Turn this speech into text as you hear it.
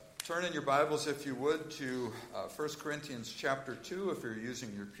Turn in your Bibles, if you would, to 1 Corinthians chapter 2. If you're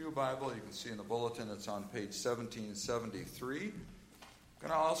using your Pew Bible, you can see in the bulletin it's on page 1773. I'm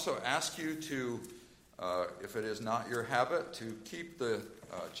going to also ask you to, if it is not your habit, to keep the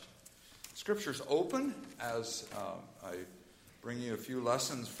scriptures open as I bring you a few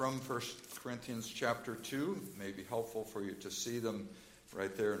lessons from 1 Corinthians chapter 2. It may be helpful for you to see them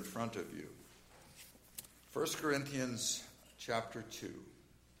right there in front of you. 1 Corinthians chapter 2.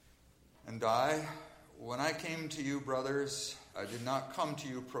 And I, when I came to you, brothers, I did not come to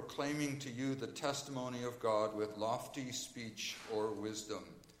you proclaiming to you the testimony of God with lofty speech or wisdom.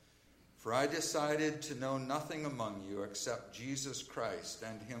 For I decided to know nothing among you except Jesus Christ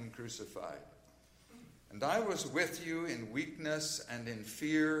and him crucified. And I was with you in weakness and in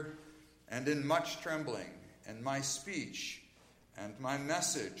fear and in much trembling, and my speech and my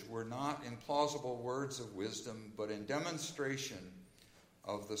message were not in plausible words of wisdom, but in demonstration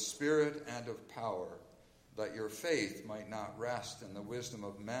of the Spirit and of power, that your faith might not rest in the wisdom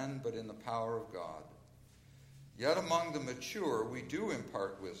of men, but in the power of God. Yet among the mature we do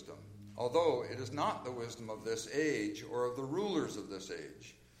impart wisdom, although it is not the wisdom of this age or of the rulers of this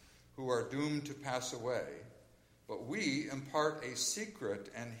age, who are doomed to pass away, but we impart a secret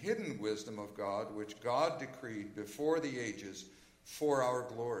and hidden wisdom of God, which God decreed before the ages for our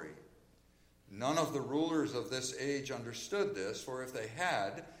glory. None of the rulers of this age understood this, for if they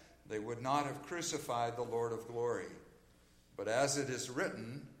had, they would not have crucified the Lord of glory. But as it is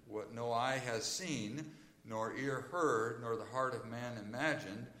written, what no eye has seen, nor ear heard, nor the heart of man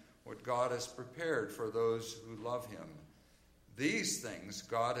imagined, what God has prepared for those who love him. These things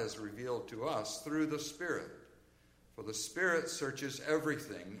God has revealed to us through the Spirit. For the Spirit searches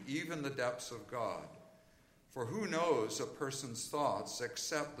everything, even the depths of God. For who knows a person's thoughts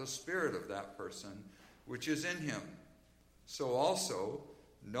except the spirit of that person which is in him? So also,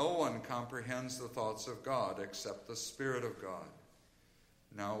 no one comprehends the thoughts of God except the Spirit of God.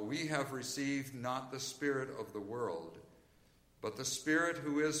 Now we have received not the spirit of the world, but the Spirit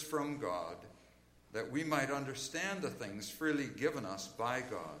who is from God, that we might understand the things freely given us by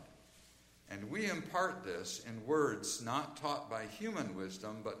God. And we impart this in words not taught by human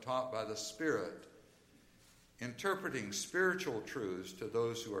wisdom, but taught by the Spirit, interpreting spiritual truths to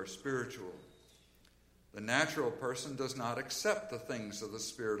those who are spiritual. The natural person does not accept the things of the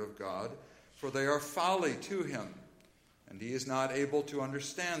Spirit of God, for they are folly to him, and he is not able to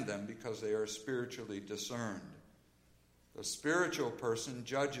understand them because they are spiritually discerned. The spiritual person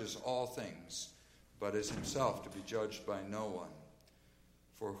judges all things, but is himself to be judged by no one.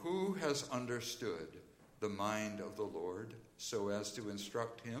 For who has understood the mind of the Lord so as to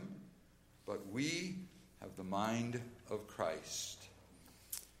instruct him? But we have the mind of Christ.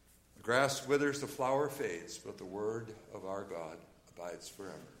 The grass withers, the flower fades, but the word of our God abides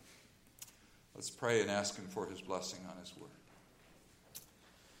forever. Let's pray and ask him for his blessing on his word.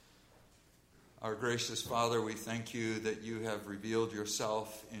 Our gracious Father, we thank you that you have revealed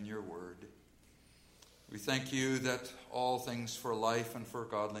yourself in your word. We thank you that all things for life and for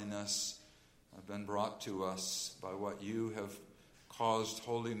godliness have been brought to us by what you have caused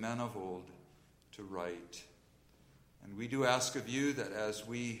holy men of old to write. And we do ask of you that as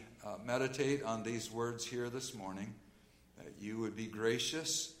we meditate on these words here this morning, that you would be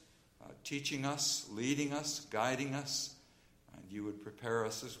gracious, teaching us, leading us, guiding us, and you would prepare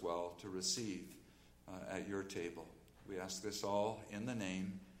us as well to receive at your table. We ask this all in the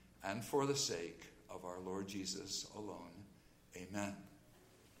name and for the sake of our Lord Jesus alone. Amen.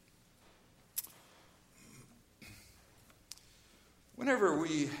 Whenever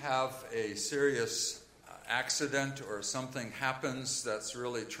we have a serious accident or something happens that's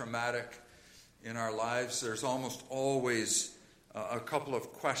really traumatic in our lives, there's almost always a couple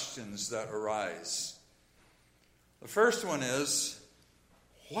of questions that arise. The first one is,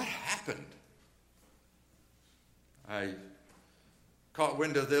 what happened? I caught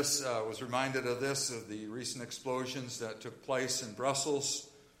wind of this, was reminded of this, of the recent explosions that took place in Brussels,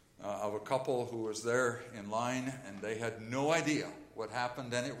 of a couple who was there in line, and they had no idea what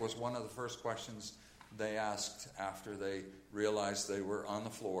happened, and it was one of the first questions they asked after they realized they were on the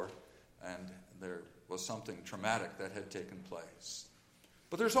floor and there was something traumatic that had taken place.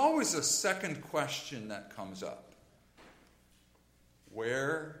 But there's always a second question that comes up.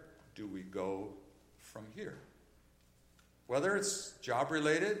 Where do we go from here? Whether it's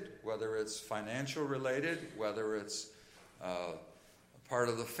job-related, whether it's financial-related, whether it's a part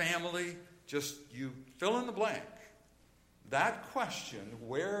of the family, just you fill in the blank. That question,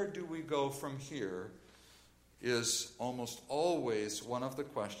 where do we go from here, is almost always one of the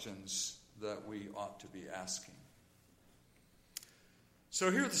questions that we ought to be asking. So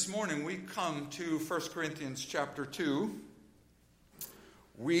here this morning we come to 1 Corinthians chapter 2.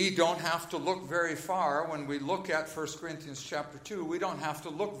 We don't have to look very far when we look at 1 Corinthians chapter 2. We don't have to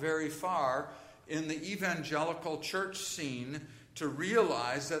look very far in the evangelical church scene to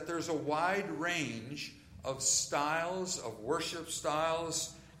realize that there's a wide range of styles, of worship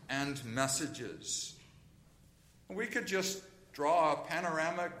styles, and messages. We could just draw a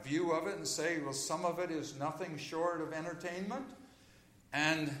panoramic view of it and say, well, some of it is nothing short of entertainment,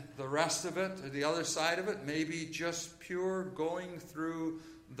 and the rest of it, the other side of it, may be just pure going through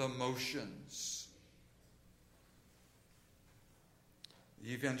the motions.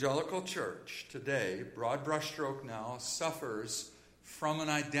 The evangelical church today, broad brushstroke now, suffers from an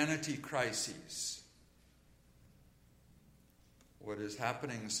identity crisis. What is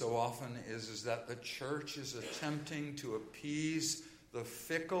happening so often is that the church is attempting to appease the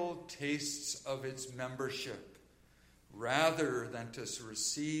fickle tastes of its membership, rather than to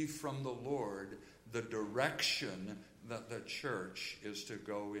receive from the Lord the direction that the church is to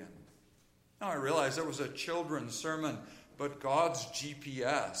go in. Now, I realize it was a children's sermon, but God's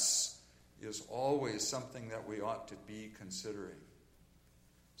GPS is always something that we ought to be considering.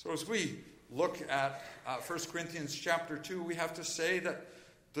 So as we look at 1 Corinthians chapter 2, we have to say that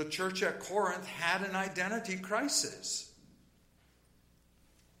the church at Corinth had an identity crisis.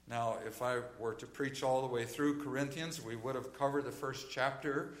 Now, if I were to preach all the way through Corinthians, we would have covered the first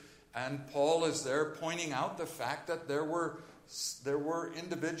chapter, and Paul is there pointing out the fact that there were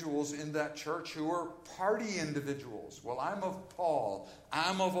individuals in that church who were party individuals. Well, I'm of Paul,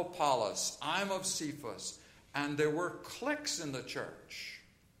 I'm of Apollos, I'm of Cephas, and there were cliques in the church.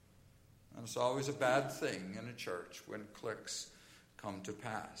 And it's always a bad thing in a church when cliques come to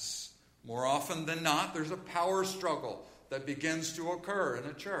pass. More often than not, there's a power struggle that begins to occur in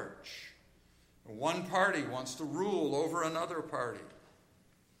a church. One party wants to rule over another party.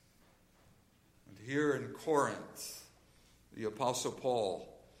 And here in Corinth, the Apostle Paul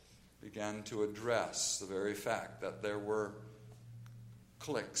began to address the very fact that there were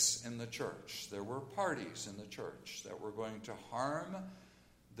cliques in the church. There were parties in the church that were going to harm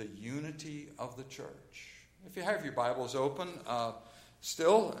the unity of the church. If you have your Bibles open,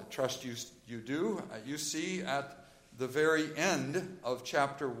 still, I trust you do, you see at the very end of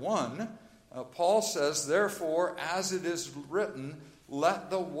chapter 1, Paul says, "Therefore, as it is written, let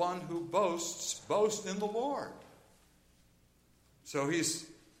the one who boasts boast in the Lord." So he's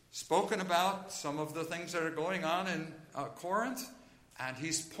spoken about some of the things that are going on in Corinth, and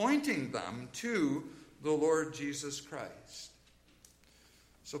he's pointing them to the Lord Jesus Christ.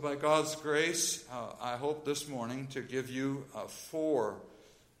 So by God's grace, I hope this morning to give you 4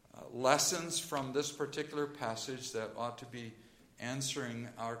 lessons from this particular passage that ought to be answering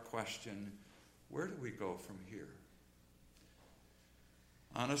our question, where do we go from here?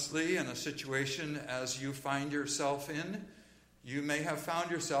 Honestly, in a situation as you find yourself in, you may have found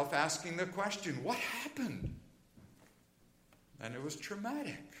yourself asking the question, what happened? And it was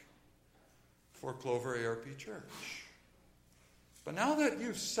traumatic for Clover ARP Church. But now that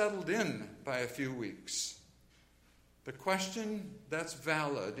you've settled in by a few weeks, the question that's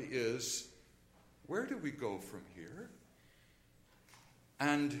valid is, where do we go from here?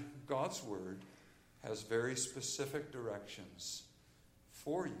 And God's Word has very specific directions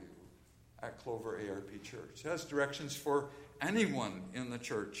for you at Clover ARP Church. It has directions for anyone in the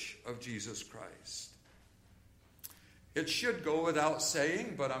Church of Jesus Christ. It should go without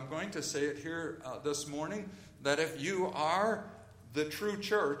saying, but I'm going to say it here this morning, that if you are the true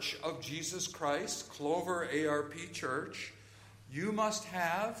church of Jesus Christ, Clover ARP Church, we must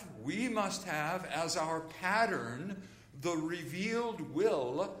have as our pattern the revealed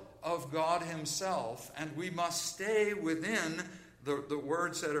will of God Himself, and we must stay within the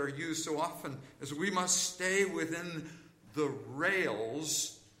words that are used so often, is we must stay within the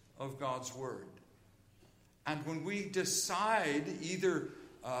rails of God's Word. And when we decide, either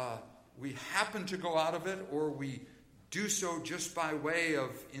we happen to go out of it or we do so just by way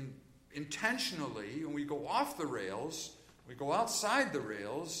of intentionally, and we go off the rails, we go outside the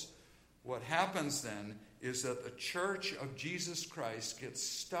rails, what happens then is that the church of Jesus Christ gets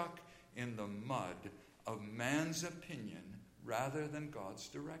stuck in the mud of man's opinion rather than God's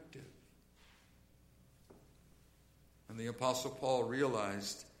directive. And the Apostle Paul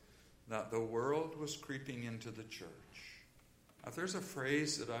realized that the world was creeping into the church. Now, if there's a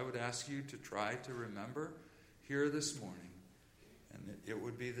phrase that I would ask you to try to remember here this morning, and it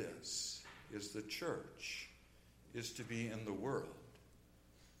would be this, is the church is to be in the world,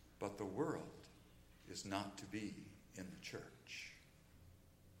 but the world is not to be in the church.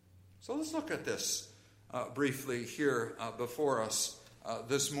 So let's look at this briefly here before us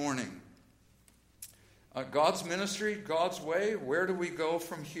this morning. God's ministry, God's way, where do we go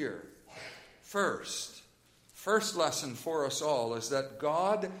from here? First lesson for us all is that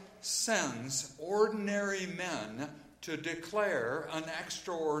God sends ordinary men to declare an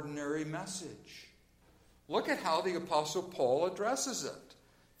extraordinary message. Look at how the Apostle Paul addresses it.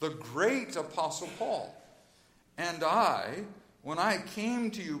 The great Apostle Paul. And I, when I came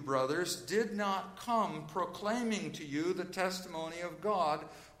to you, brothers, did not come proclaiming to you the testimony of God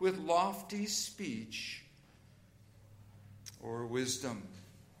with lofty speech or wisdom.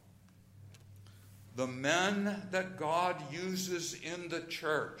 The men that God uses in the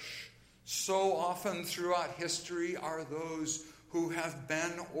church so often throughout history are those who have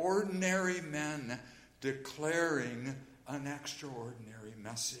been ordinary men declaring an extraordinary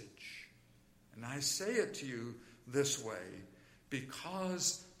message. And I say it to you this way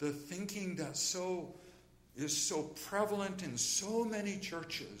because the thinking that is so prevalent in so many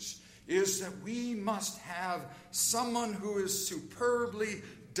churches is that we must have someone who is superbly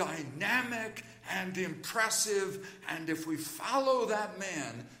dynamic and impressive, and if we follow that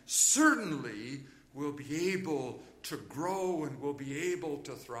man, certainly we'll be able to grow and we'll be able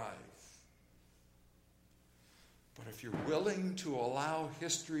to thrive. But if you're willing to allow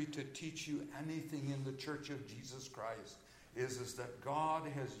history to teach you anything in the Church of Jesus Christ, is that God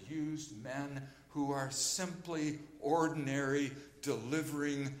has used men who are simply ordinary,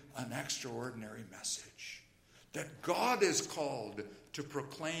 delivering an extraordinary message. That God is called to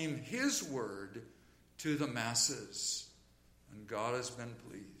proclaim His word to the masses. And God has been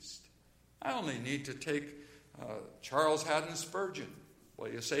pleased. I only need to take Charles Haddon Spurgeon.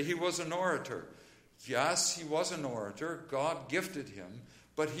 Well, you say he was an orator. Yes, he was an orator. God gifted him.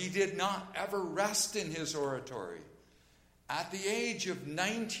 But he did not ever rest in his oratory. At the age of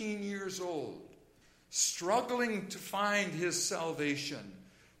 19 years old, struggling to find his salvation,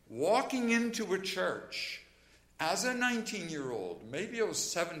 walking into a church as a 19-year-old, maybe it was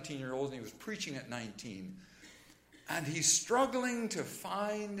 17-year-old, and he was preaching at 19, and he's struggling to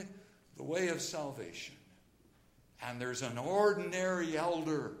find the way of salvation. And there's an ordinary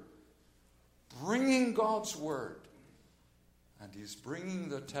elder bringing God's word, and he's bringing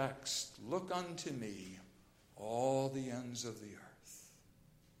the text, "Look unto me, all the ends of the earth."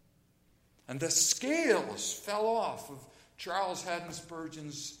 And the scales fell off of Charles Haddon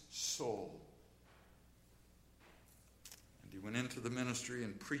Spurgeon's soul. And he went into the ministry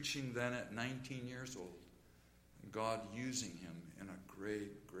and preaching then at 19 years old. And God using him in a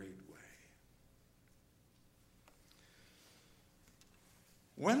great, great way.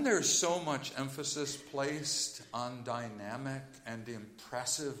 When there's so much emphasis placed on dynamic and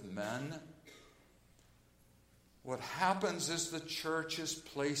impressive men, what happens is the church is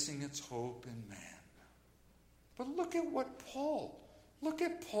placing its hope in man. But look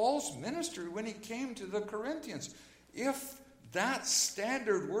at Paul's ministry when he came to the Corinthians. If that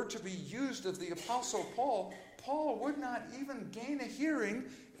standard were to be used of the Apostle Paul, Paul would not even gain a hearing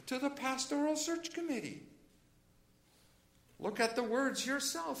to the pastoral search committee. Look at the words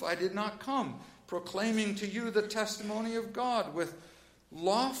yourself. I did not come proclaiming to you the testimony of God with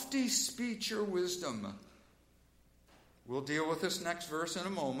lofty speech or wisdom. We'll deal with this next verse in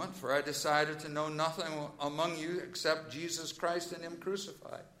a moment. For I decided to know nothing among you except Jesus Christ and Him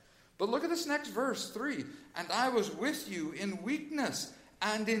crucified. But look at this next verse, 3. And I was with you in weakness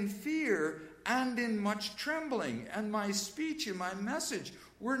and in fear and in much trembling. And my speech and my message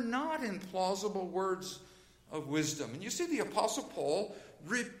were not in plausible words of wisdom. And you see, the Apostle Paul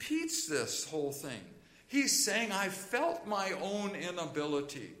repeats this whole thing. He's saying, I felt my own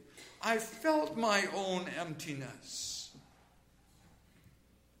inability. I felt my own emptiness.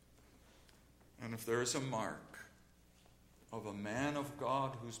 And if there is a mark of a man of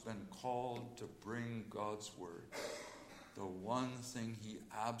God who's been called to bring God's word, the one thing he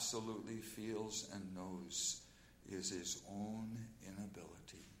absolutely feels and knows is his own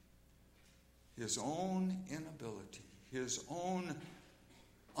inability. His own inability. His own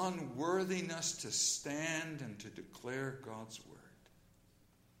unworthiness to stand and to declare God's word.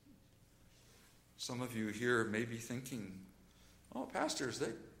 Some of you here may be thinking, oh, pastors,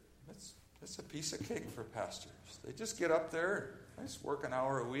 that's a piece of cake for pastors. They just get up there, I just work an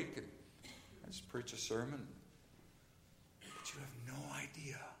hour a week, and I just preach a sermon. But you have no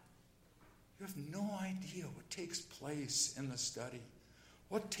idea. You have no idea what takes place in the study.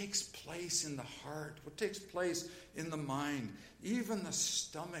 What takes place in the heart. What takes place in the mind. Even the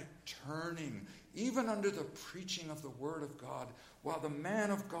stomach turning. Even under the preaching of the Word of God. While the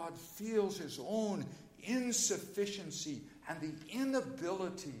man of God feels his own insufficiency and the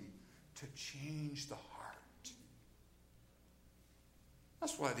inability to change the heart.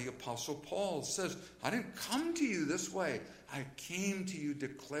 That's why the Apostle Paul says, I didn't come to you this way. I came to you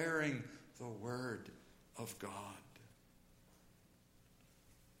declaring the word of God.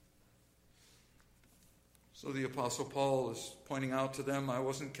 So the Apostle Paul is pointing out to them, I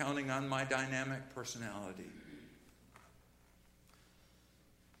wasn't counting on my dynamic personality.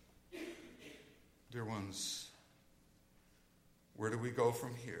 Dear ones, where do we go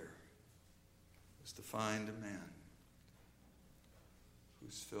from here? Is to find a man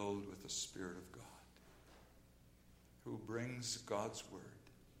who's filled with the Spirit of God, who brings God's word.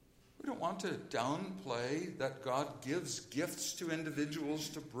 We don't want to downplay that God gives gifts to individuals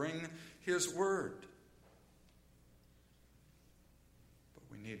to bring his word. But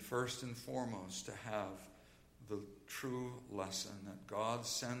we need first and foremost to have the true lesson that God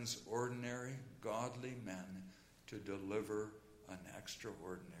sends ordinary, godly men to deliver an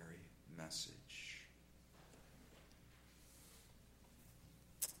extraordinary message.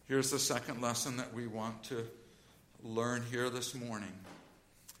 Here's the second lesson that we want to learn here this morning,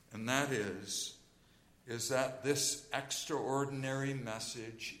 and that is that this extraordinary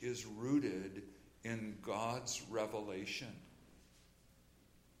message is rooted in God's revelation.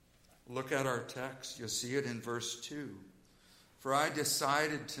 Look at our text. You'll see it in verse 2. For I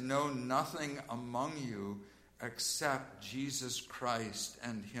decided to know nothing among you except Jesus Christ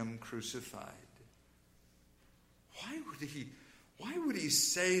and him crucified. Why would he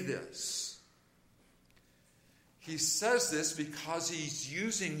say this? He says this because he's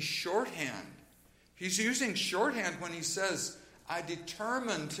using shorthand. He's using shorthand when he says, I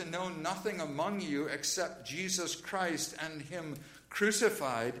determined to know nothing among you except Jesus Christ and him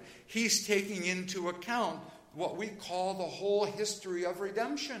crucified. He's taking into account what we call the whole history of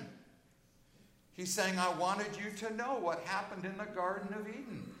redemption. He's saying, I wanted you to know what happened in the Garden of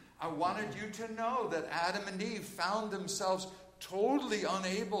Eden. I wanted you to know that Adam and Eve found themselves totally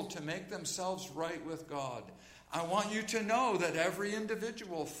unable to make themselves right with God. I want you to know that every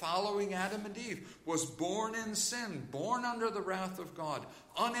individual following Adam and Eve was born in sin, born under the wrath of God,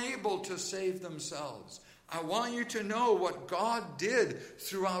 unable to save themselves. I want you to know what God did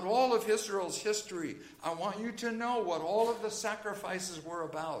throughout all of Israel's history. I want you to know what all of the sacrifices were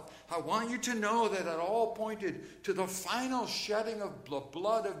about. I want you to know that it all pointed to the final shedding of the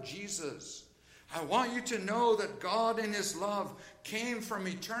blood of Jesus. I want you to know that God in his love came from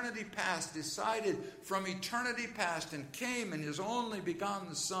eternity past, decided from eternity past, and came in his only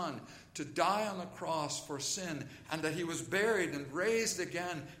begotten Son to die on the cross for sin, and that he was buried and raised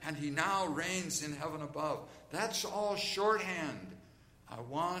again, and he now reigns in heaven above. That's all shorthand. I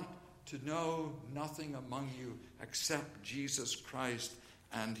want to know nothing among you except Jesus Christ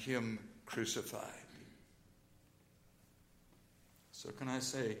and him crucified. So can I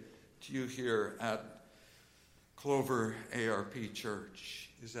say to you here at Clover ARP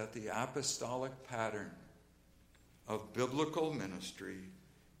Church is that the apostolic pattern of biblical ministry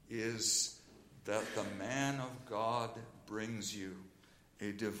is that the man of God brings you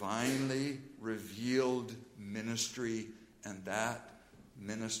a divinely revealed ministry, and that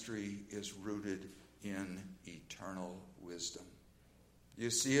ministry is rooted in eternal wisdom.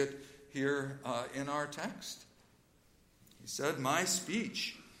 You see it here in our text. He said, my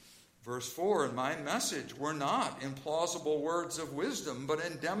speech, verse 4, and my message were not in plausible words of wisdom, but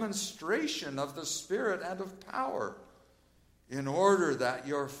in demonstration of the Spirit and of power, in order that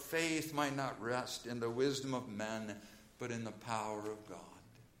your faith might not rest in the wisdom of men, but in the power of God.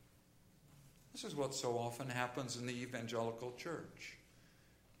 This is what so often happens in the evangelical church,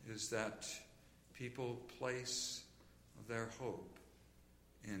 is that people place their hope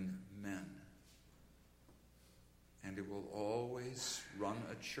in men. And it will always run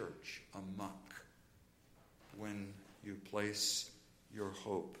a church amok when you place your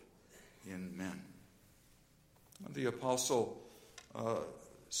hope in men. The apostle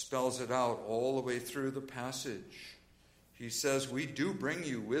spells it out all the way through the passage. He says, we do bring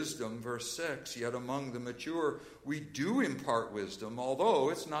you wisdom, verse 6, yet among the mature we do impart wisdom, although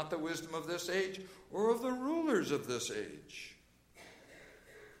it's not the wisdom of this age or of the rulers of this age.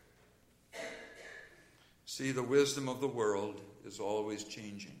 See, the wisdom of the world is always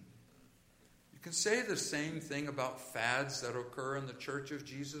changing. You can say the same thing about fads that occur in the Church of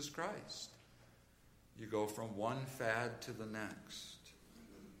Jesus Christ. You go from one fad to the next.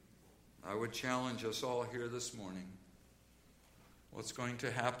 I would challenge us all here this morning. What's going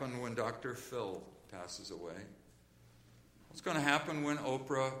to happen when Dr. Phil passes away? What's going to happen when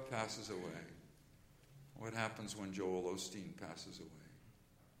Oprah passes away? What happens when Joel Osteen passes away?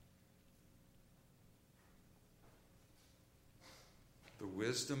 The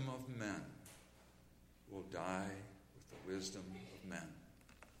wisdom of men will die with the wisdom of men.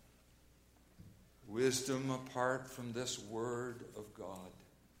 Wisdom apart from this Word of God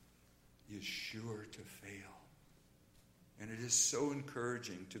is sure to fail. And it is so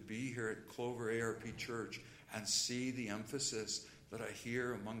encouraging to be here at Clover ARP Church and see the emphasis that I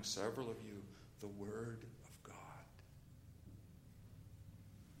hear among several of you, the Word of God.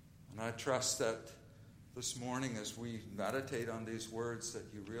 And I trust that this morning as we meditate on these words that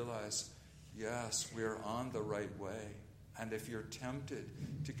you realize, yes, we're on the right way. And if you're tempted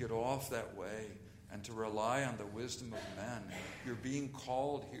to get off that way and to rely on the wisdom of men, you're being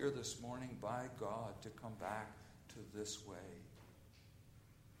called here this morning by God to come back to this way.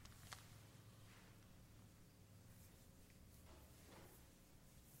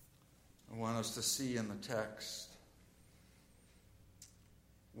 I want us to see in the text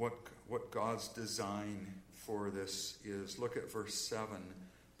what God's design for this is. Look at verse 7.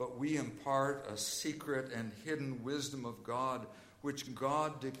 But we impart a secret and hidden wisdom of God, which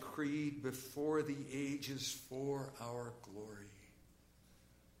God decreed before the ages for our glory.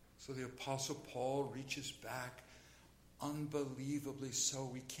 So the Apostle Paul reaches back unbelievably so.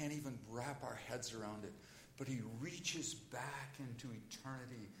 We can't even wrap our heads around it. But he reaches back into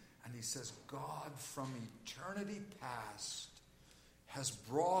eternity and he says, God from eternity past has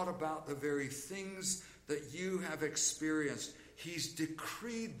brought about the very things that you have experienced. He's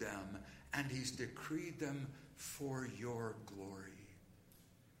decreed them, and he's decreed them for your glory.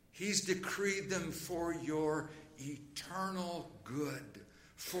 He's decreed them for your eternal good,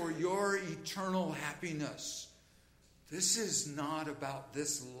 for your eternal happiness. This is not about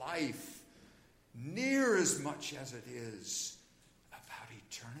this life near as much as it is about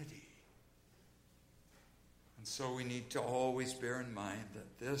eternity. And so we need to always bear in mind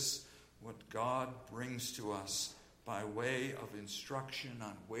that this, what God brings to us by way of instruction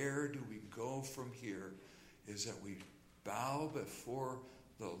on where do we go from here, is that we bow before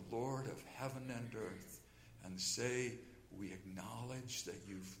the Lord of heaven and earth and say, we acknowledge that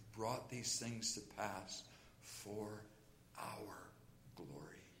you've brought these things to pass for our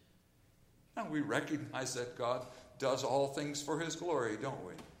glory. Now we recognize that God does all things for his glory, don't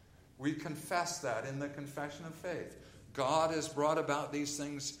we? We confess that in the confession of faith. God has brought about these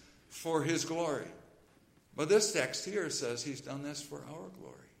things for his glory. But this text here says he's done this for our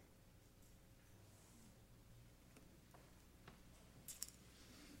glory.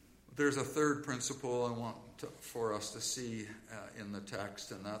 There's a third principle I want for us to see in the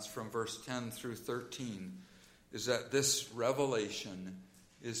text, and that's from verse 10 through 13, is that this revelation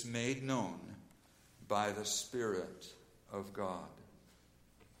is made known by the Spirit of God.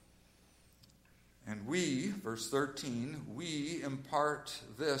 And we, verse 13, we impart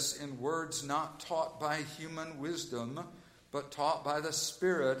this in words not taught by human wisdom, but taught by the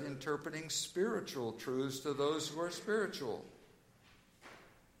Spirit, interpreting spiritual truths to those who are spiritual.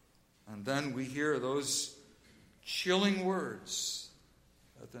 And then we hear those chilling words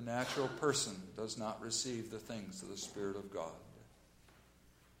that the natural person does not receive the things of the Spirit of God.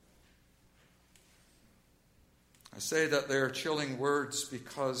 I say that they are chilling words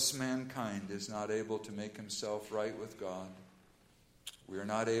because mankind is not able to make himself right with God. We are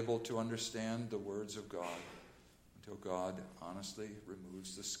not able to understand the words of God until God honestly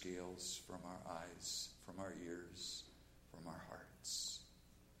removes the scales from our eyes, from our ears, from our hearts.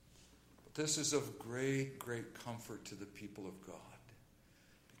 But this is of great, great comfort to the people of God.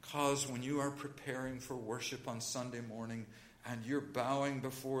 Because when you are preparing for worship on Sunday morning and you're bowing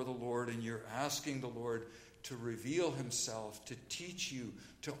before the Lord and you're asking the Lord to reveal himself, to teach you,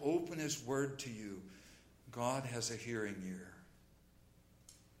 to open his word to you, God has a hearing ear.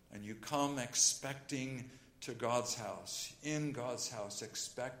 And you come expecting to God's house, in God's house,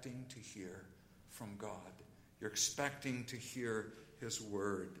 expecting to hear from God. You're expecting to hear his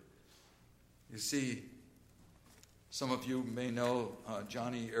word. You see, some of you may know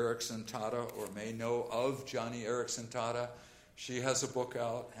Joni Eareckson Tada, or may know of Joni Eareckson Tada. She has a book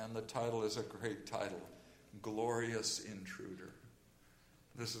out, and the title is a great title, Glorious Intruder.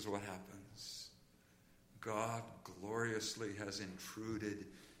 This is what happens. God gloriously has intruded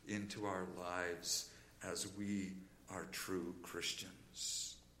into our lives as we are true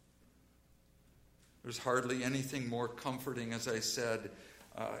Christians. There's hardly anything more comforting, as I said,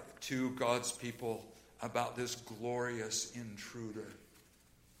 to God's people about this glorious intruder.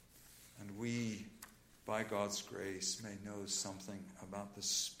 And we, by God's grace, may know something about the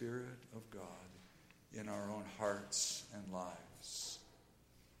Spirit of God in our own hearts and lives.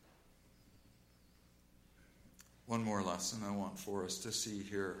 One more lesson I want for us to see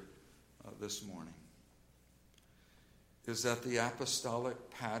here this morning is that the apostolic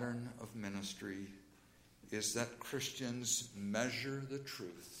pattern of ministry is that Christians measure the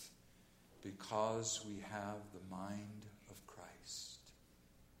truth because we have the mind of Christ.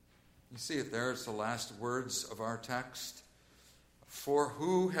 You see it there. It's the last words of our text. For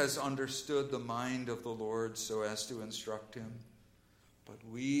who has understood the mind of the Lord so as to instruct him? But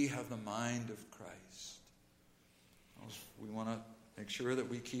we have the mind of Christ. We want to make sure that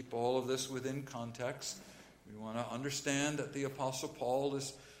we keep all of this within context. We want to understand that the Apostle Paul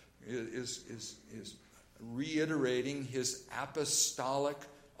is reiterating his apostolic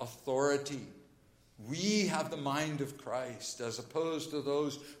authority. We have the mind of Christ as opposed to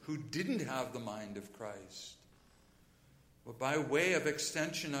those who didn't have the mind of Christ. But by way of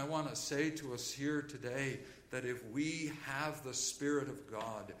extension, I want to say to us here today that if we have the Spirit of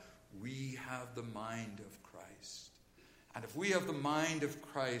God, we have the mind of Christ. And if we have the mind of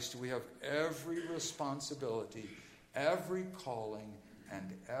Christ, we have every responsibility, every calling,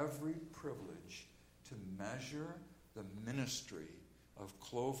 and every privilege to measure the ministry of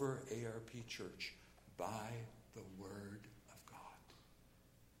Clover ARP Church by the Word of God.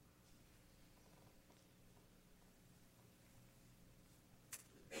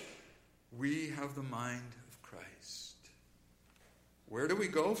 We have the mind of Christ. Where do we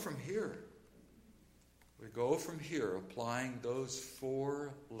go from here? We go from here applying those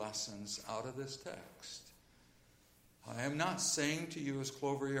 4 lessons out of this text. I am not saying to you as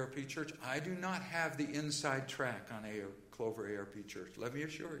Clover ARP Church, I do not have the inside track on Clover ARP Church. Let me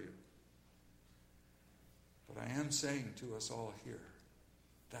assure you. But I am saying to us all here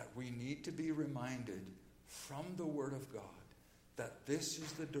that we need to be reminded from the Word of God that this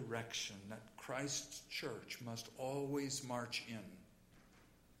is the direction that Christ's church must always march in.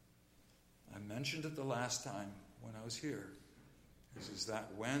 I mentioned it the last time when I was here, is that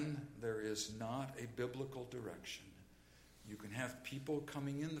when there is not a biblical direction, you can have people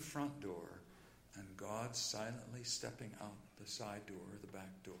coming in the front door and God silently stepping out the side door or the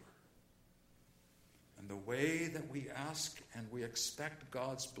back door. And the way that we ask and we expect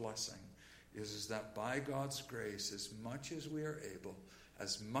God's blessing is that by God's grace, as much as we are able,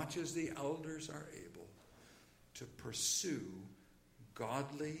 as much as the elders are able, to pursue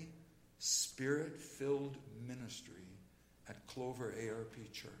godly, Spirit-filled ministry at Clover ARP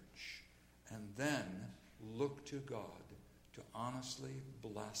Church, and then look to God to honestly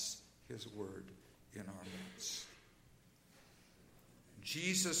bless His Word in our midst.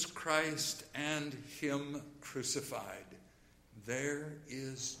 Jesus Christ and Him crucified. There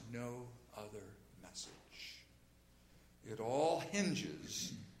is no other message. It all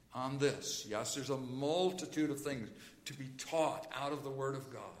hinges on this. Yes, there's a multitude of things to be taught out of the Word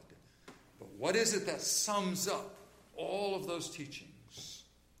of God. But what is it that sums up all of those teachings?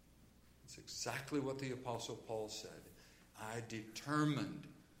 It's exactly what the Apostle Paul said. I determined,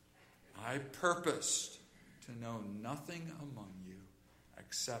 I purposed to know nothing among you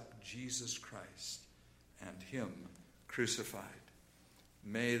except Jesus Christ and Him crucified.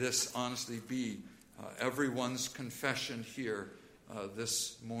 May this honestly be everyone's confession here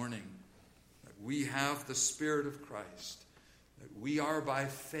this morning. That we have the Spirit of Christ. That we are by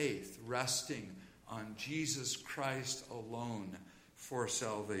faith resting on Jesus Christ alone for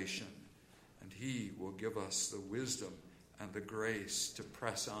salvation. And He will give us the wisdom and the grace to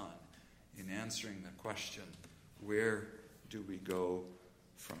press on in answering the question, where do we go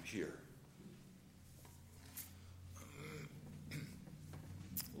from here?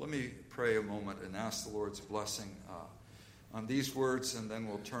 Let me pray a moment and ask the Lord's blessing on these words, and then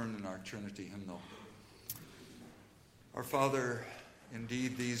we'll turn in our Trinity hymnal. Our Father,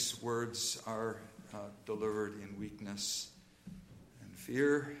 indeed these words are delivered in weakness and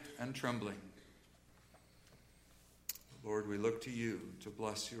fear and trembling. Lord, we look to You to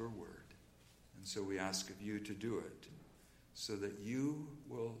bless Your word, and so we ask of You to do it so that You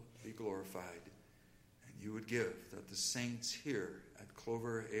will be glorified and You would give that the saints here at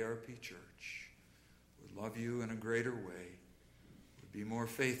Clover ARP Church would love You in a greater way, would be more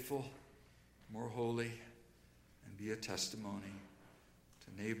faithful, more holy, and be a testimony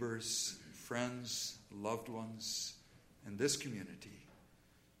to neighbors, friends, loved ones in this community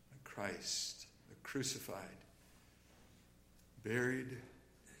that Christ, the crucified, buried,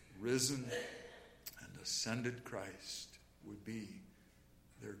 risen, and ascended Christ would be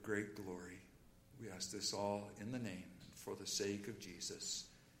their great glory. We ask this all in the name and for the sake of Jesus.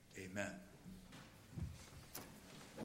 Amen.